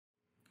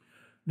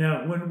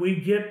Now, when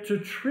we get to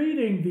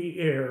treating the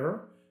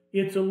air,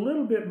 it's a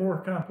little bit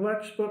more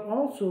complex, but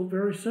also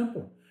very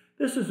simple.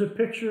 This is a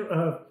picture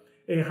of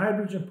a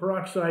hydrogen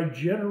peroxide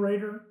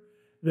generator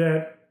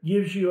that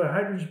gives you a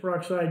hydrogen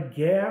peroxide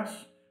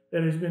gas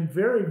that has been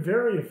very,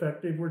 very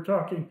effective. We're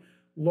talking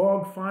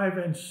log 5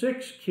 and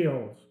 6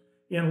 kills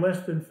in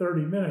less than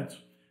 30 minutes.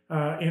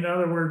 In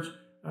other words,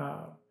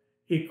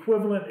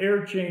 equivalent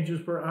air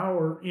changes per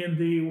hour in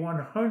the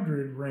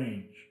 100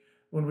 range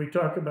when we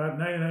talk about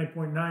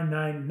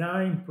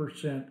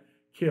 99.999%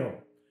 kill.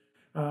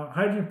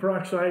 Hydrogen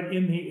peroxide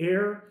in the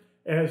air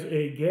as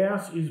a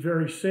gas is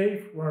very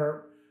safe.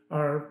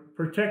 Our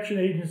protection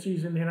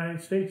agencies in the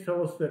United States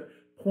tell us that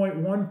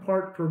 0.1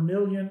 part per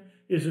million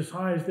is as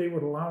high as they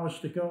would allow us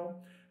to go.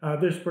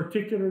 This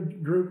particular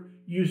group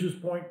uses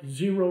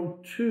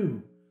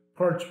 0.02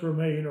 parts per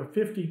million, or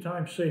 50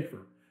 times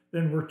safer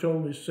than we're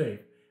told is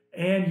safe,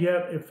 and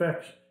yet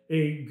affects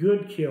a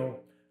good kill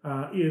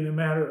in a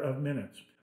matter of minutes.